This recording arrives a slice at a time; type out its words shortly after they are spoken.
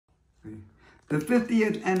The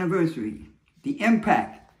 50th anniversary, the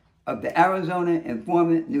impact of the Arizona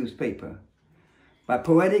Informant newspaper by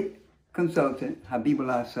poetic consultant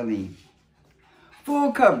Habbahlin.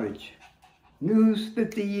 Full coverage, news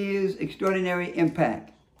 50 years, extraordinary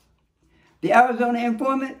impact. The Arizona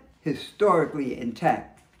Informant, historically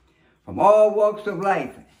intact. From all walks of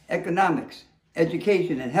life, economics,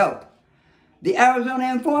 education, and health. The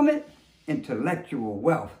Arizona Informant, intellectual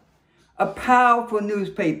wealth. A powerful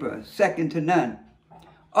newspaper, second to none.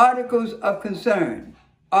 Articles of concern,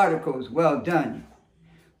 articles well done.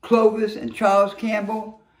 Clovis and Charles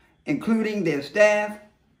Campbell, including their staff.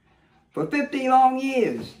 For 50 long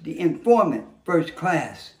years, the Informant, first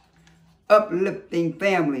class. Uplifting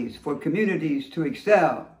families for communities to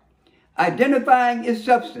excel. Identifying its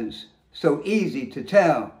substance, so easy to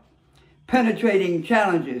tell. Penetrating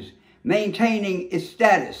challenges, maintaining its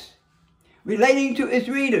status. Relating to its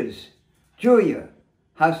readers, Julia,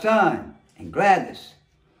 Hassan, and Gladys.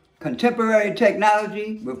 Contemporary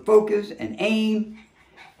technology with focus and aim.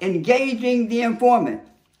 Engaging the informant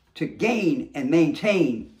to gain and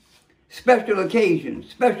maintain. Special occasions,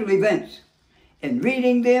 special events. In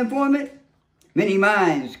reading the informant, many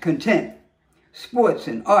minds content. Sports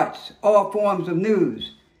and arts, all forms of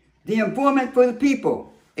news. The informant for the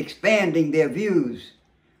people, expanding their views.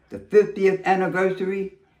 The 50th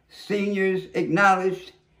anniversary, seniors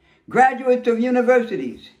acknowledged. Graduates of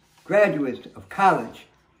universities, graduates of college.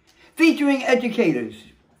 Featuring educators,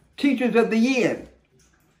 teachers of the year.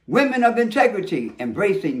 Women of integrity,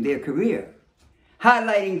 embracing their career.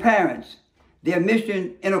 Highlighting parents, their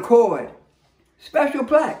mission in accord. Special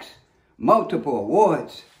plaques, multiple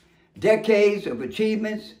awards. Decades of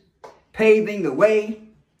achievements, paving the way.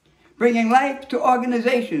 Bringing life to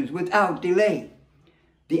organizations without delay.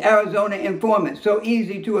 The Arizona Informant, so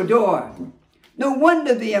easy to adore. No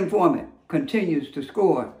wonder the informant continues to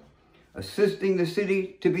score. Assisting the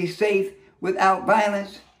city to be safe without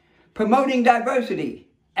violence. Promoting diversity,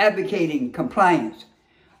 advocating compliance.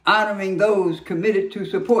 Honoring those committed to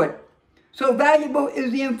support. So valuable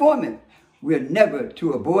is the informant, we're never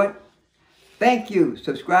to abort. Thank you,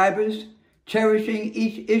 subscribers, cherishing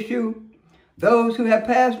each issue. Those who have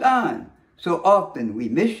passed on, so often we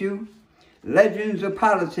miss you. Legends of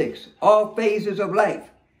politics, all phases of life.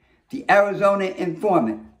 The Arizona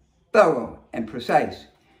Informant, thorough and precise.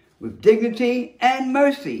 With dignity and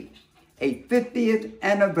mercy, a 50th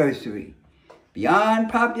anniversary. Beyond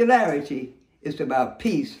popularity, it's about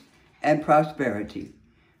peace and prosperity.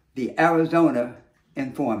 The Arizona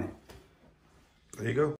Informant. There you go.